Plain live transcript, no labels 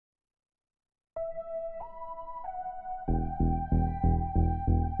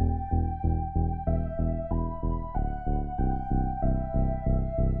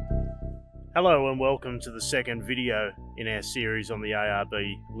Hello and welcome to the second video in our series on the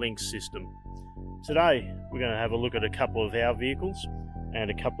ARB Linx system. Today we're going to have a look at a couple of our vehicles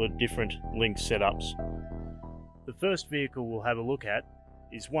and a couple of different Linx setups. The first vehicle we'll have a look at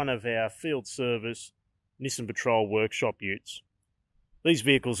is one of our field service Nissan Patrol workshop utes. These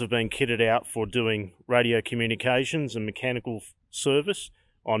vehicles have been kitted out for doing radio communications and mechanical service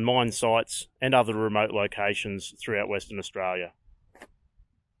on mine sites and other remote locations throughout Western Australia.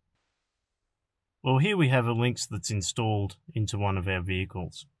 Well, here we have a Linx that's installed into one of our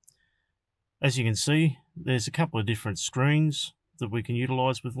vehicles. As you can see, there's a couple of different screens that we can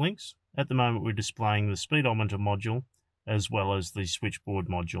utilise with Linx. At the moment we're displaying the speedometer module as well as the switchboard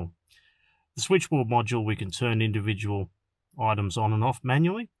module. The switchboard module we can turn individual items on and off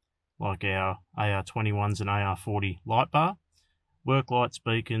manually, like our AR21s and AR40 light bar. Work lights,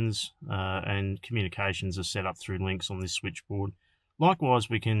 beacons and communications are set up through Linx on this switchboard. Likewise,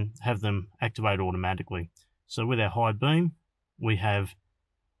 we can have them activate automatically. So with our high beam, we have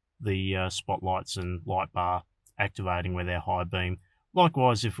the spotlights and light bar activating with our high beam.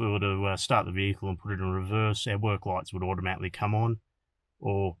 Likewise, if we were to start the vehicle and put it in reverse, our work lights would automatically come on,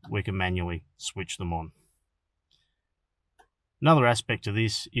 or we can manually switch them on. Another aspect of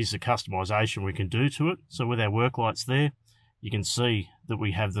this is the customization we can do to it. So with our work lights there, you can see that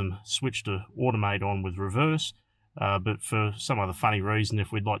we have them switched to automate on with reverse. But for some other funny reason,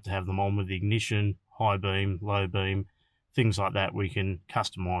 if we'd like to have them on with the ignition, high beam, low beam, things like that, we can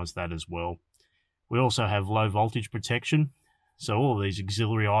customize that as well. We also have low voltage protection. So all of these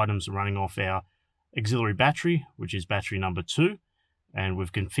auxiliary items are running off our auxiliary battery, which is battery number 2. And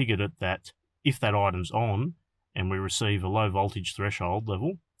we've configured it that if that item's on and we receive a low voltage threshold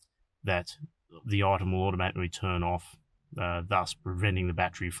level, that the item will automatically turn off, thus preventing the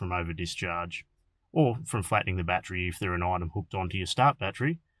battery from over discharge, or from flattening the battery if they're an item hooked onto your start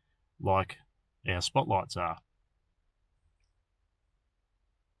battery, like our spotlights are.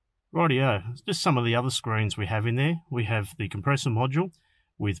 Rightio, just some of the other screens we have in there. We have the compressor module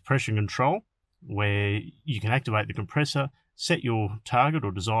with pressure control, where you can activate the compressor, set your target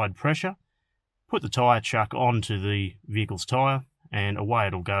or desired pressure, put the tyre chuck onto the vehicle's tyre, and away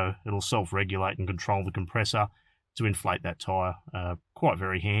it'll go. It'll self-regulate and control the compressor to inflate that tyre. Quite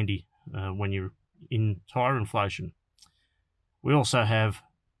very handy when you're in tyre inflation. We also have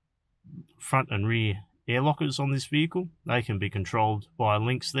front and rear air lockers on this vehicle. They can be controlled by a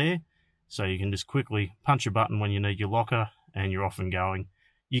Linx there, so you can just quickly punch a button when you need your locker and you're off and going.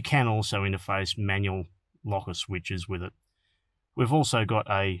 You can also interface manual locker switches with it. We've also got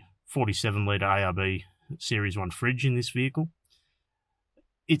a 47 litre ARB Series 1 fridge in this vehicle.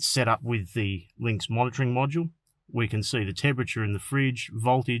 It's set up with the Linx monitoring module. We can see the temperature in the fridge,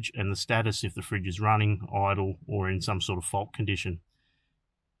 voltage, and the status if the fridge is running, idle, or in some sort of fault condition.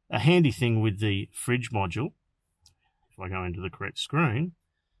 A handy thing with the fridge module, if I go into the correct screen,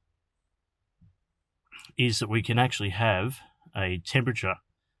 is that we can actually have a temperature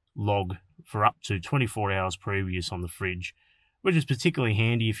log for up to 24 hours previous on the fridge, which is particularly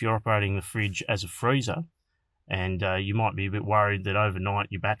handy if you're operating the fridge as a freezer, and you might be a bit worried that overnight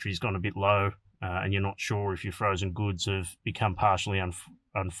your battery's gone a bit low, and you're not sure if your frozen goods have become partially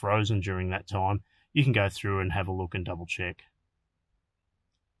unfrozen during that time. You can go through and have a look and double check.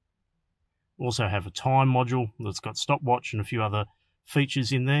 We also have a time module that's got stopwatch and a few other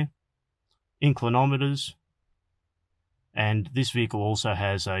features in there, inclinometers, and this vehicle also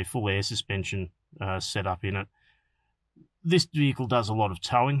has a full air suspension set up in it. This vehicle does a lot of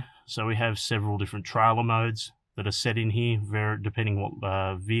towing, so we have several different trailer modes that are set in here, depending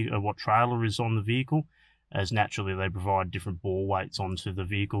what trailer is on the vehicle, as naturally they provide different ball weights onto the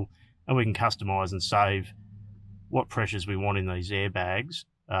vehicle, and we can customize and save what pressures we want in these airbags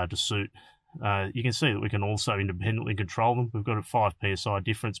to suit. You can see that we can also independently control them. We've got a 5 psi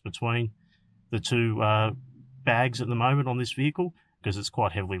difference between the two bags at the moment on this vehicle, because it's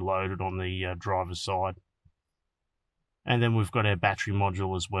quite heavily loaded on the driver's side. And then we've got our battery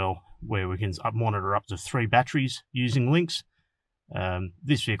module as well, where we can monitor up to 3 batteries using Linx.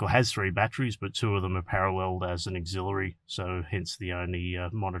 This vehicle has 3 batteries, but 2 of them are paralleled as an auxiliary, so hence the only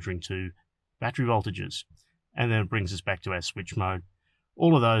monitoring 2 battery voltages. And then it brings us back to our switch mode.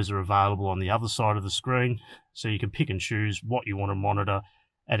 All of those are available on the other side of the screen, so you can pick and choose what you want to monitor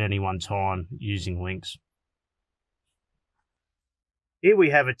at any one time using Linx. Here we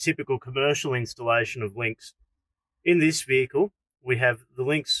have a typical commercial installation of Linx. In this vehicle, we have the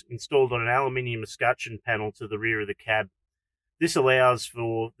Linx installed on an aluminium escutcheon panel to the rear of the cab. This allows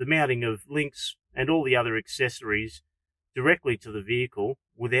for the mounting of Linx and all the other accessories directly to the vehicle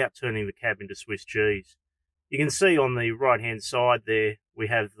without turning the cab into Swiss cheese. You can see on the right hand side there we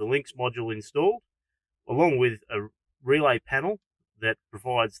have the Linx module installed, along with a relay panel that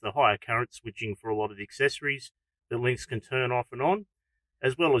provides the higher current switching for a lot of the accessories that Linx can turn off and on,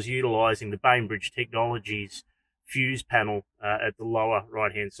 as well as utilising the Bainbridge Technologies fuse panel at the lower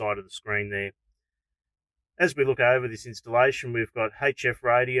right hand side of the screen there. As we look over this installation, we've got HF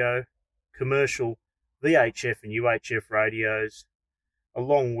radio, commercial VHF and UHF radios,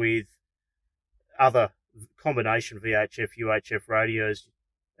 along with other combination VHF, UHF radios,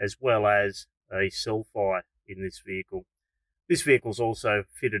 as well as a cell PHY in this vehicle. This vehicle is also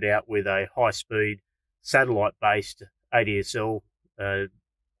fitted out with a high-speed satellite-based ADSL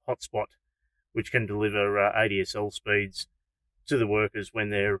hotspot, which can deliver ADSL speeds to the workers when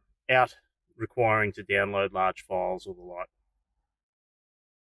they're out requiring to download large files or the like.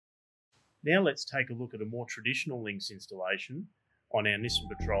 Now let's take a look at a more traditional Linx installation on our Nissan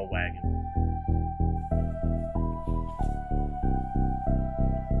Patrol wagon.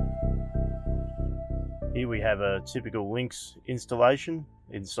 Here we have a typical Linx installation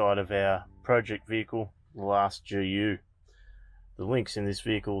inside of our project vehicle, the last GU. The Linx in this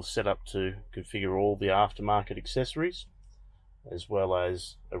vehicle is set up to configure all the aftermarket accessories, as well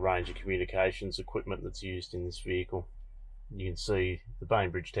as a range of communications equipment that's used in this vehicle. You can see the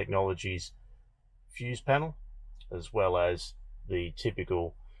Bainbridge Technologies fuse panel, as well as the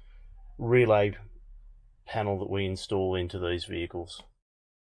typical relay panel that we install into these vehicles.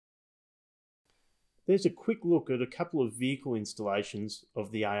 There's a quick look at a couple of vehicle installations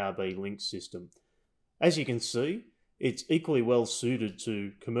of the ARB Linx system. As you can see, it's equally well suited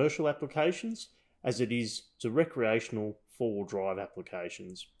to commercial applications as it is to recreational four-wheel drive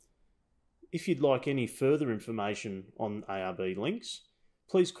applications. If you'd like any further information on ARB Linx,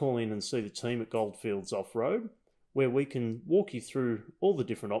 please call in and see the team at Goldfields Off Road, where we can walk you through all the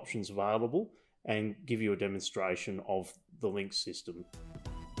different options available and give you a demonstration of the Linx system.